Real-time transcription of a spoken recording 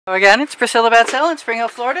So again, it's Priscilla Batzell in Spring Hill,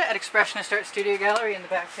 Florida at Expressionist Art Studio Gallery in the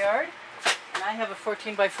backyard. And I have a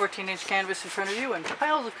 14 by 14 inch canvas in front of you and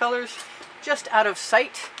piles of colors just out of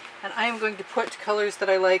sight. And I am going to put colors that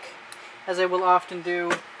I like, as I will often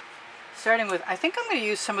do, starting with, I think I'm going to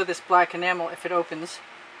use some of this black enamel if it opens.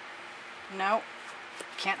 No,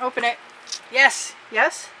 can't open it. Yes,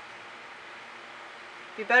 yes.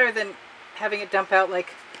 Be better than having it dump out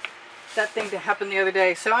like that thing that happened the other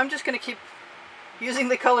day. So I'm just going to keep using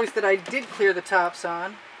the colors that I did clear the tops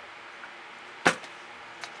on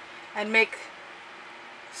and make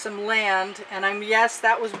some land. And yes,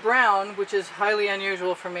 that was brown, which is highly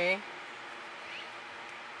unusual for me.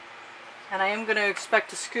 And I am going to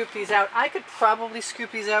expect to scoop these out. I could probably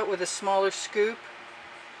scoop these out with a smaller scoop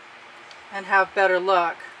and have better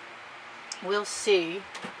luck. We'll see.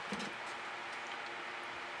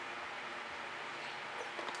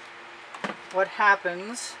 What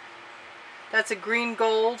happens. That's a green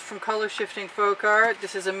gold from Color Shifting Folk Art.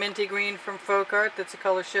 This is a minty green from Folk Art. That's a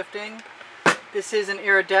color shifting. This is an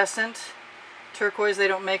iridescent turquoise they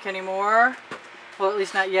don't make anymore. Well, at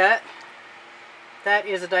least not yet. That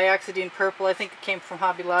is a dioxidine purple. I think it came from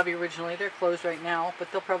Hobby Lobby originally. They're closed right now,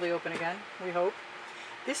 but they'll probably open again, we hope.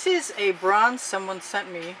 This is a bronze someone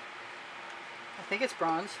sent me. I think it's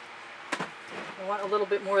bronze. I want a little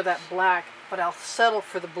bit more of that black, but I'll settle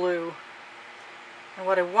for the blue. And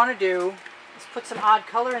what I want to do is put some odd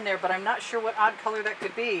color in there, but I'm not sure what odd color that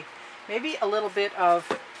could be. Maybe a little bit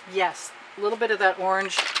of, yes, a little bit of that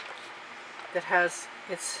orange that has,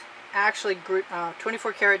 it's actually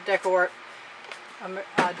 24 karat deco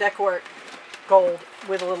art gold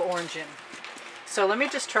with a little orange in. So let me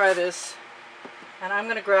just try this, and I'm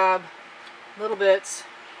going to grab little bits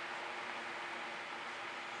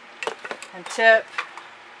and tip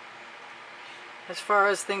as far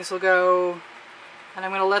as things will go. And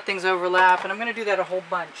I'm going to let things overlap, and I'm going to do that a whole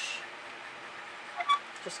bunch.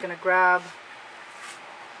 Just going to grab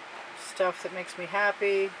stuff that makes me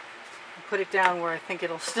happy and put it down where I think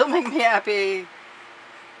it'll still make me happy.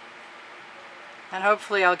 And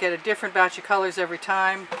hopefully I'll get a different batch of colors every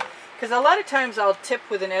time. Because a lot of times I'll tip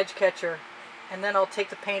with an edge catcher, and then I'll take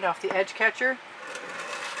the paint off the edge catcher.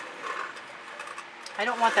 I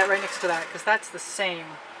don't want that right next to that, because that's the same.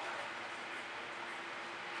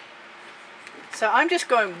 So I'm just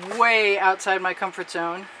going way outside my comfort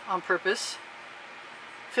zone on purpose,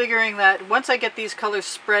 figuring that once I get these colors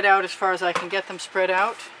spread out as far as I can get them spread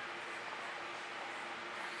out,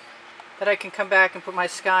 that I can come back and put my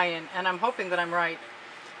sky in, and I'm hoping that I'm right.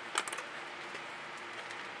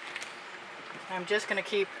 I'm just going to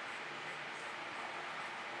keep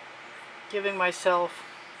giving myself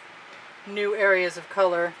new areas of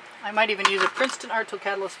color. I might even use a Princeton Art Tool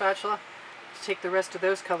Catalyst spatula to take the rest of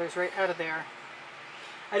those colors right out of there.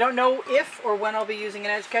 I don't know if or when I'll be using an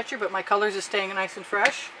edge catcher, but my colors are staying nice and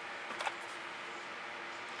fresh.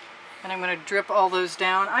 And I'm going to drip all those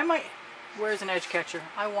down. I might, where's an edge catcher?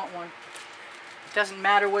 I want one. It doesn't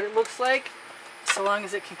matter what it looks like, so long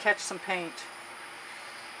as it can catch some paint.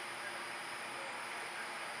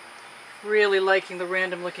 Really liking the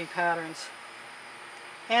random looking patterns.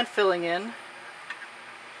 And filling in.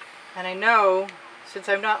 And I know, since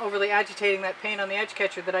I'm not overly agitating that paint on the edge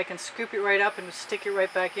catcher, that I can scoop it right up and stick it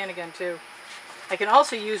right back in again too. I can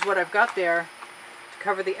also use what I've got there to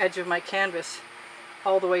cover the edge of my canvas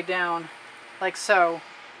all the way down, like so,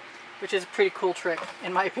 which is a pretty cool trick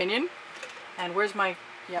in my opinion. And where's my,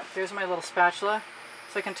 yep, there's my little spatula.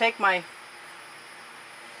 So I can take my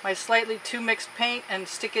slightly too mixed paint and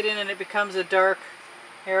stick it in, and it becomes a dark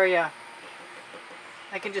area.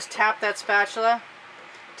 I can just tap that spatula,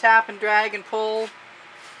 tap and drag and pull,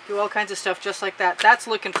 do all kinds of stuff just like that. That's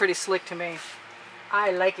looking pretty slick to me. I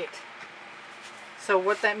like it. So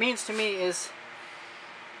what that means to me is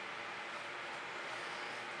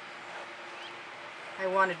I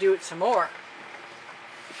want to do it some more.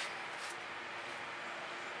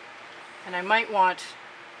 And I might want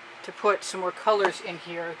to put some more colors in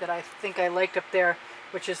here that I think I liked up there,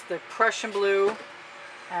 which is the Prussian blue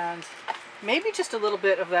and maybe just a little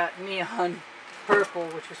bit of that neon purple,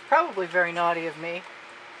 which was probably very naughty of me,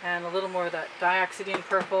 and a little more of that dioxidine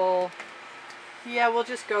purple. Yeah, we'll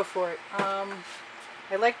just go for it.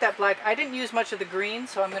 I like that black. I didn't use much of the green,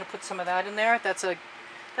 so I'm going to put some of that in there. That's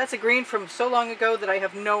a green from so long ago that I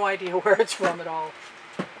have no idea where it's from at all.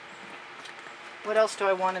 What else do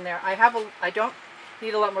I want in there? I don't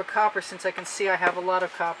need a lot more copper, since I can see I have a lot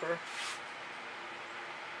of copper.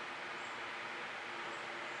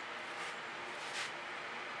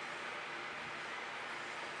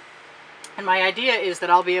 And my idea is that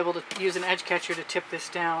I'll be able to use an edge catcher to tip this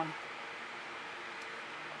down.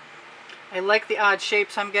 I like the odd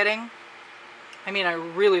shapes I'm getting. I mean, I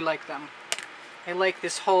really like them. I like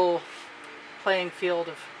this whole playing field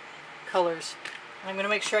of colors. And I'm going to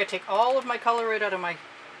make sure I take all of my color right out of my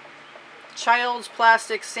child's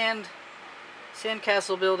plastic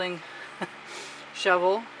sandcastle building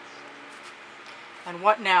shovel. And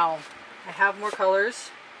what now? I have more colors.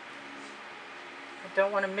 I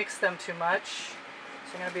don't want to mix them too much,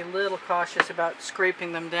 so I'm going to be a little cautious about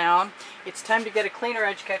scraping them down. It's time to get a cleaner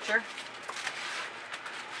edge catcher.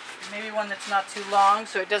 Maybe one that's not too long,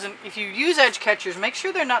 so it doesn't, if you use edge catchers, make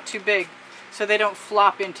sure they're not too big so they don't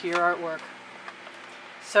flop into your artwork.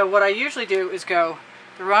 So what I usually do is go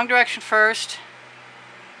the wrong direction first,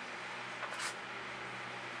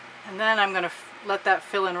 and then I'm going to let that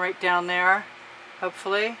fill in right down there,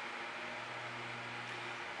 hopefully.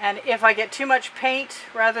 And if I get too much paint,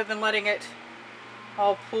 rather than letting it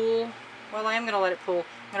all pool, well, I am going to let it pool.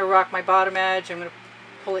 I'm going to rock my bottom edge. I'm going to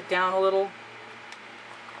pull it down a little.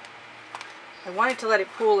 I wanted to let it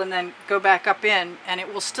pool and then go back up in, and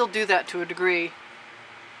it will still do that to a degree.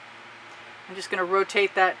 I'm just going to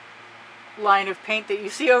rotate that line of paint that you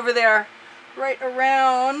see over there right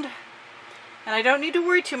around. And I don't need to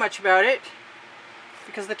worry too much about it,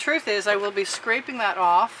 because the truth is I will be scraping that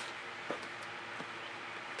off.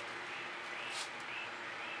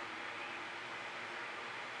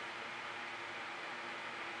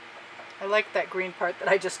 I like that green part that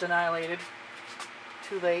I just annihilated.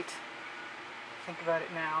 Too late. Think about it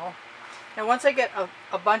now. Now once I get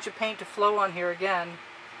a bunch of paint to flow on here again,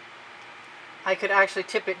 I could actually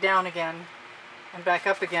tip it down again and back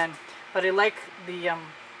up again. But I like the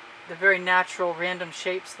very natural random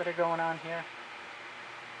shapes that are going on here.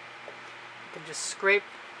 You can just scrape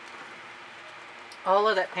all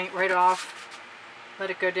of that paint right off,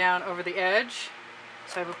 let it go down over the edge,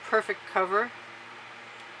 so I have a perfect cover.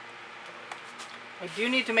 I do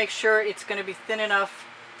need to make sure it's going to be thin enough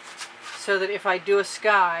so that if I do a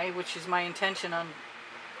sky, which is my intention on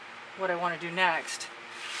what I want to do next,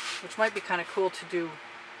 which might be kind of cool to do.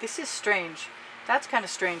 This is strange. That's kind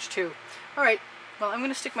of strange too. Alright, well, I'm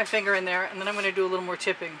going to stick my finger in there, and then I'm going to do a little more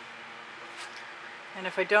tipping. And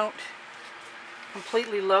if I don't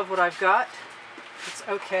completely love what I've got, it's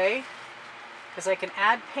okay, because I can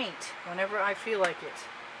add paint whenever I feel like it.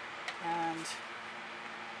 And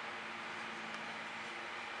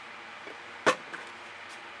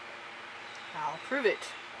I'll prove it.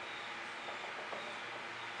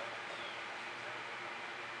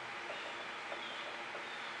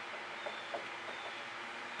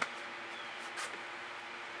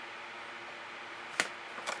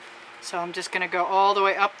 So I'm just going to go all the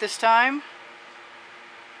way up this time.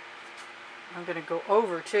 I'm going to go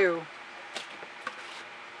over too.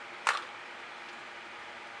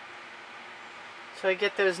 So I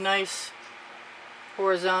get those nice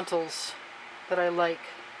horizontals that I like.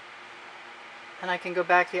 And I can go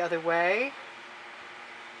back the other way.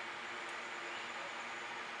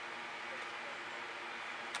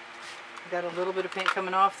 Got a little bit of paint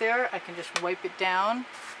coming off there. I can just wipe it down,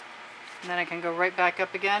 and then I can go right back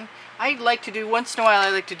up again. I like to do, once in a while I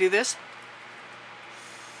like to do this,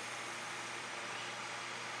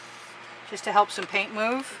 just to help some paint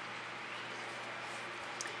move.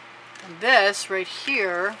 And this right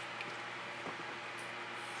here,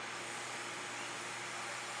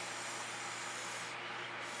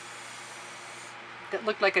 that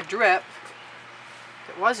looked like a drip,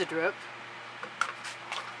 if it was a drip,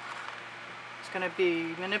 it's going to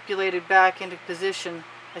be manipulated back into position.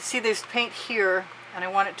 I see there's paint here, and I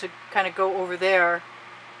want it to kind of go over there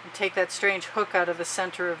and take that strange hook out of the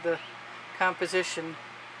center of the composition.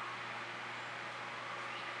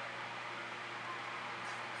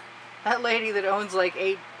 That lady that owns like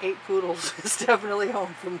eight poodles is definitely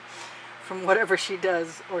home from whatever she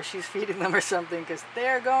does, or she's feeding them or something, because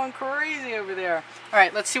they're going crazy over there.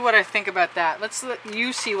 Alright, let's see what I think about that. Let's let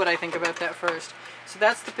you see what I think about that first. So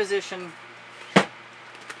that's the position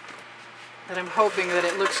that I'm hoping that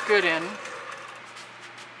it looks good in.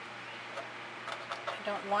 I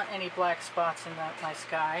don't want any black spots in my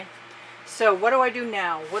sky. So what do I do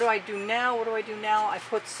now? What do I do now? What do I do now? I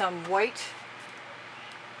put some white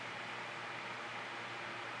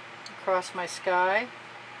across my sky.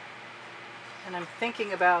 And I'm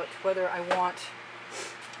thinking about whether I want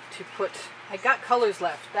to put, I got colors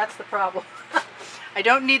left, that's the problem. I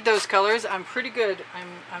don't need those colors, I'm pretty good,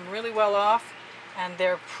 I'm really well off, and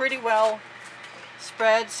they're pretty well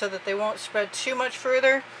spread so that they won't spread too much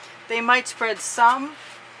further. They might spread some,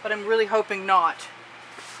 but I'm really hoping not.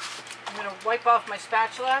 I'm going to wipe off my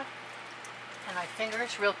spatula and my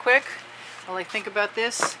fingers real quick while I think about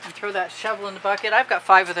this, and throw that shovel in the bucket. I've got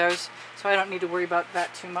 5 of those, so I don't need to worry about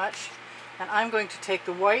that too much. And I'm going to take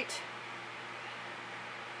the white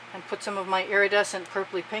and put some of my iridescent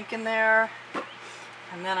purpley pink in there,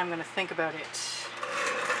 and then I'm going to think about it.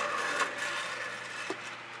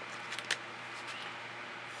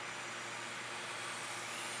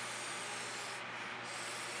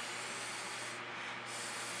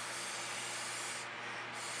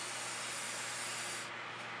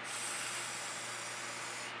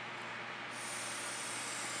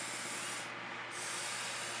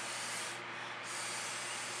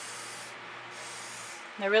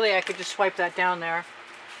 Now really I could just swipe that down there,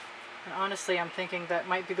 and honestly I'm thinking that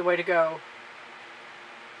might be the way to go.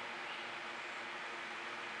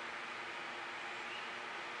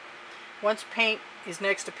 Once paint is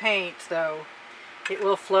next to paint though, it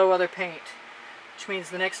will flow other paint, which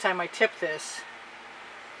means the next time I tip this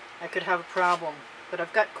I could have a problem. But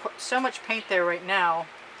I've got so much paint there right now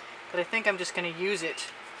that I think I'm just going to use it.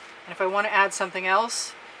 And if I want to add something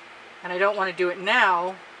else and I don't want to do it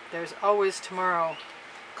now, there's always tomorrow.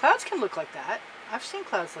 Clouds can look like that. I've seen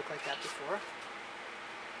clouds look like that before.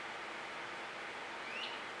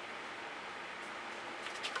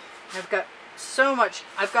 I've got so much,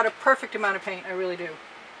 I've got a perfect amount of paint, I really do.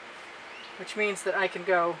 Which means that I can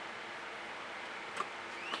go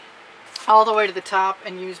all the way to the top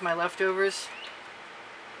and use my leftovers.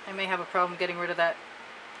 I may have a problem getting rid of that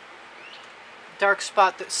dark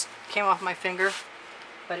spot that came off my finger,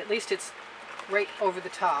 but at least it's right over the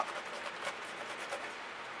top.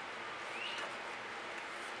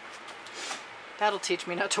 That'll teach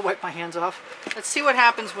me not to wipe my hands off. Let's see what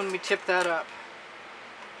happens when we tip that up.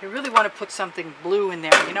 I really want to put something blue in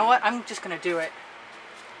there. You know what? I'm just going to do it.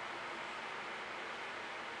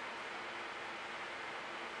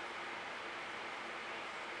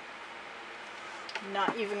 I'm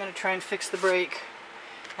not even going to try and fix the brake.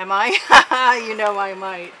 Am I? You know I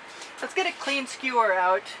might. Let's get a clean skewer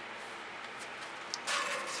out,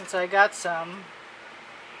 since I got some.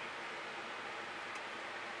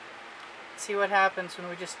 See what happens when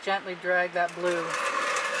we just gently drag that blue.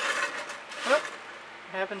 What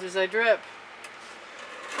happens is I drip.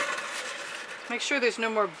 Make sure there's no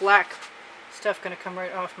more black stuff going to come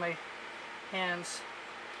right off my hands.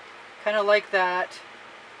 Kind of like that.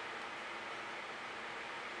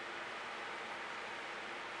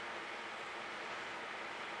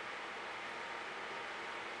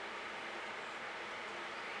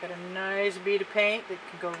 Got a nice bead of paint that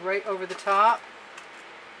can go right over the top.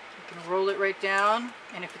 I can roll it right down,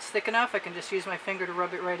 and if it's thick enough I can just use my finger to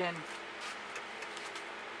rub it right in.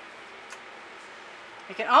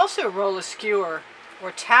 I can also roll a skewer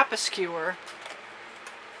or tap a skewer.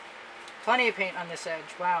 Plenty of paint on this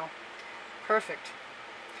edge. Wow. Perfect.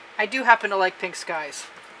 I do happen to like pink skies.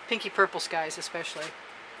 Pinky purple skies especially.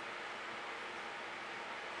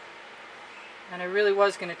 And I really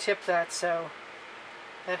was going to tip that, so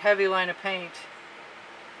that heavy line of paint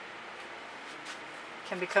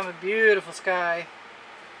can become a beautiful sky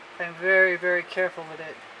if I'm very, very careful with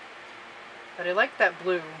it. But I like that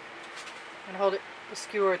blue. And hold it, the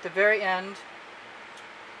skewer at the very end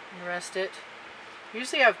and rest it.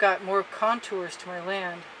 Usually I've got more contours to my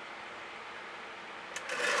land.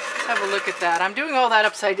 Let's have a look at that. I'm doing all that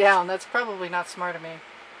upside down. That's probably not smart of me.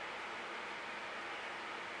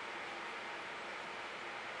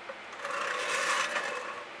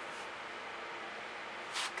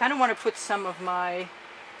 Kind of want to put some of my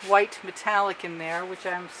white metallic in there, which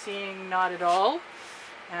I'm seeing not at all,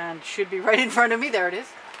 and should be right in front of me. There it is.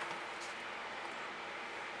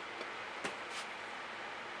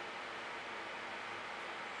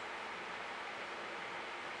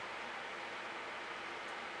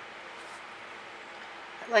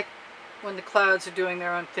 I like when the clouds are doing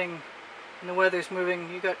their own thing and the weather's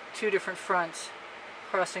moving. You've got two different fronts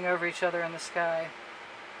crossing over each other in the sky.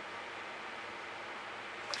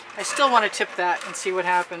 I still want to tip that and see what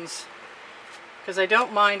happens, because I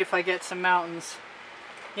don't mind if I get some mountains.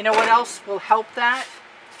 You know what else will help that?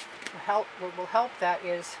 What will help that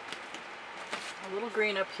is a little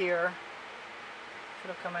green up here.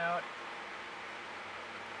 It'll come out.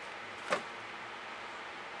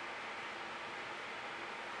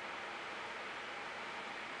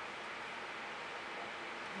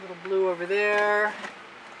 A little blue over there.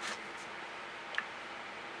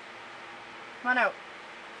 Come on out.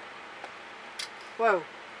 Whoa,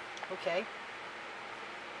 okay.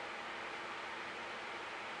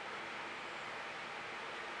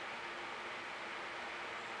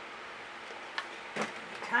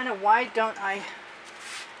 Kind of, why don't I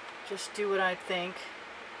just do what I think?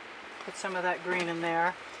 Put some of that green in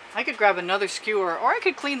there. I could grab another skewer, or I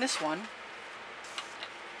could clean this one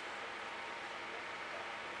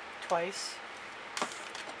twice.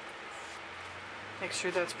 Make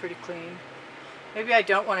sure that's pretty clean. Maybe I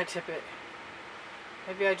don't want to tip it.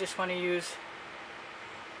 Maybe I just want to use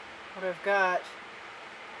what I've got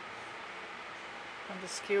on the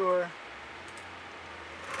skewer.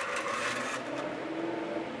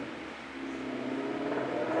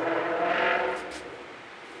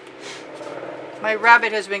 My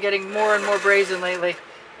rabbit has been getting more and more brazen lately.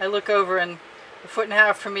 I look over and a foot and a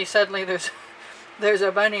half from me suddenly there's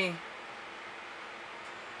a bunny.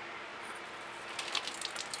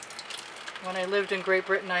 When I lived in Great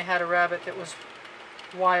Britain, I had a rabbit that was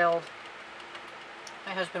wild.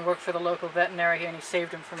 My husband worked for the local veterinary and he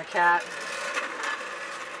saved him from a cat.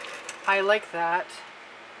 I like that.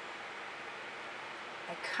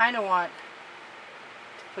 I kind of want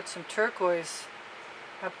to put some turquoise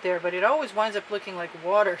up there, but it always winds up looking like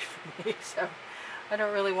water for me, so I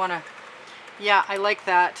don't really want to. Yeah, I like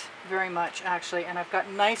that very much, actually, and I've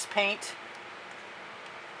got nice paint.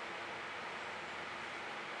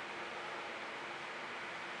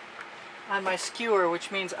 On my skewer,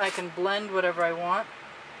 which means I can blend whatever I want.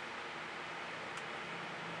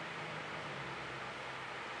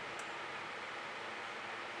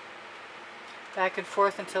 Back and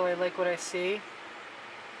forth until I like what I see.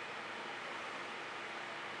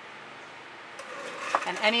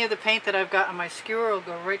 And any of the paint that I've got on my skewer will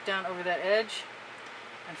go right down over that edge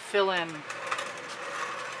and fill in.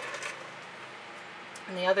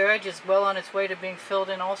 And the other edge is well on its way to being filled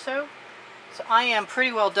in also. So I am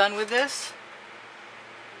pretty well done with this.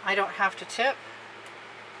 I don't have to tip,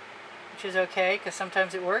 which is okay because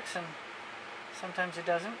sometimes it works and sometimes it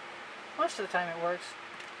doesn't. Most of the time it works.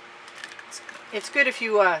 It's good if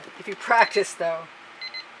you practice though.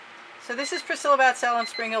 So this is Priscilla Batzell in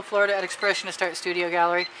Spring Hill, Florida at Expressionist Art Studio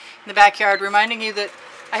Gallery in the backyard, reminding you that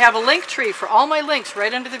I have a link tree for all my links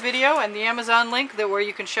right under the video, and the Amazon link that where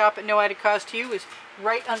you can shop at no added cost to you is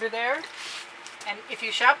right under there. And if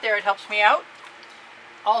you shop there, it helps me out.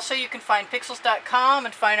 Also, you can find pixels.com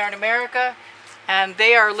and Fine Art America, and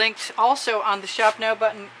they are linked also on the Shop Now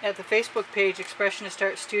button at the Facebook page, Expressionist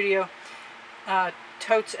Art Studio,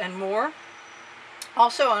 Totes and More.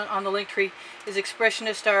 Also on the link tree is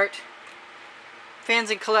Expressionist Art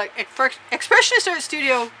Fans and Collect Expressionist Art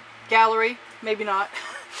Studio Gallery, maybe not.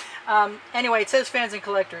 Anyway, it says Fans and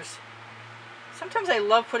Collectors. Sometimes I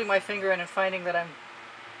love putting my finger in and finding that I'm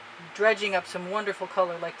dredging up some wonderful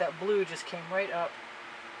color, like that blue just came right up.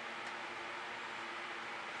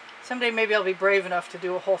 Someday maybe I'll be brave enough to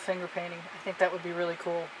do a whole finger painting. I think that would be really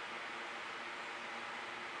cool.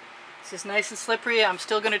 This is nice and slippery. I'm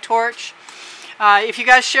still going to torch. If you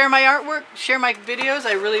guys share my artwork, share my videos,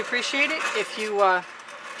 I really appreciate it. If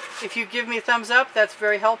you give me a thumbs up, that's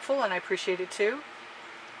very helpful, and I appreciate it too.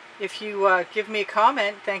 If you give me a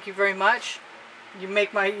comment, thank you very much. You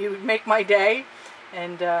make my day,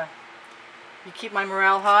 and you keep my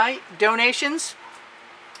morale high. Donations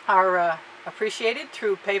are appreciated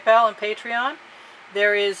through PayPal and Patreon.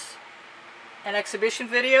 There is an exhibition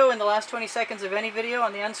video in the last 20 seconds of any video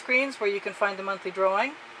on the end screens where you can find the monthly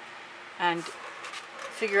drawing and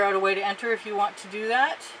figure out a way to enter if you want to do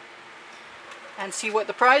that and see what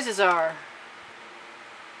the prizes are.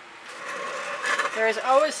 There is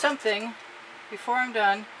always something before I'm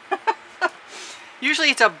done. Usually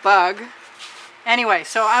it's a bug. Anyway,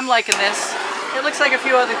 so I'm liking this. It looks like a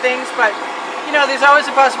few other things, but you know, there's always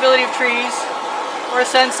a possibility of trees or a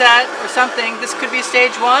sunset or something. This could be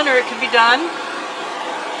stage one or it could be done.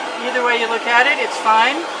 Either way you look at it, it's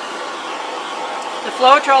fine. The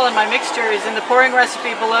Floetrol in my mixture is in the pouring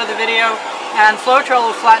recipe below the video, and Floetrol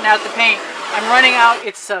will flatten out the paint. I'm running out,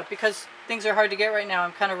 it's because things are hard to get right now,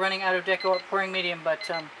 I'm kind of running out of Deco pouring medium, but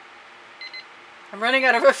I'm running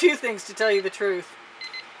out of a few things, to tell you the truth.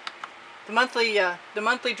 The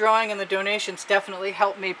monthly drawing and the donations definitely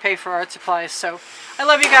help me pay for art supplies. So I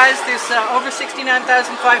love you guys. There's over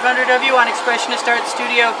 69,500 of you on Expressionist Art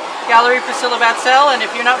Studio Gallery Priscilla Batzell, and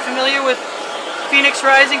if you're not familiar with Phoenix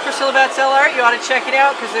Rising Priscilla Batzell art, you ought to check it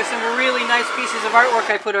out because there's some really nice pieces of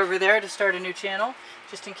artwork I put over there to start a new channel,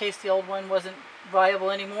 just in case the old one wasn't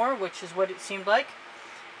viable anymore, which is what it seemed like.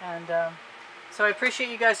 And so I appreciate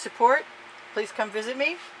you guys' support. Please come visit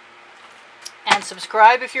me. And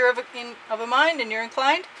subscribe if you're of a mind and you're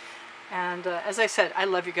inclined. And as I said, I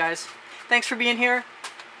love you guys. Thanks for being here.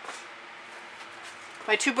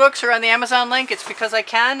 My 2 books are on the Amazon link. It's Because I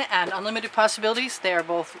Can and Unlimited Possibilities. They are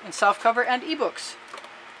both in softcover and ebooks.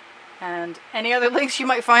 And any other links you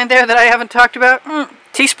might find there that I haven't talked about?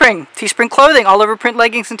 Teespring clothing, all over print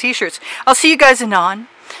leggings and t-shirts. I'll see you guys anon.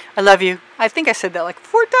 I love you. I think I said that like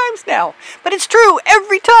 4 times now. But it's true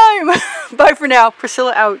every time. Bye for now.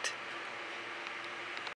 Priscilla out.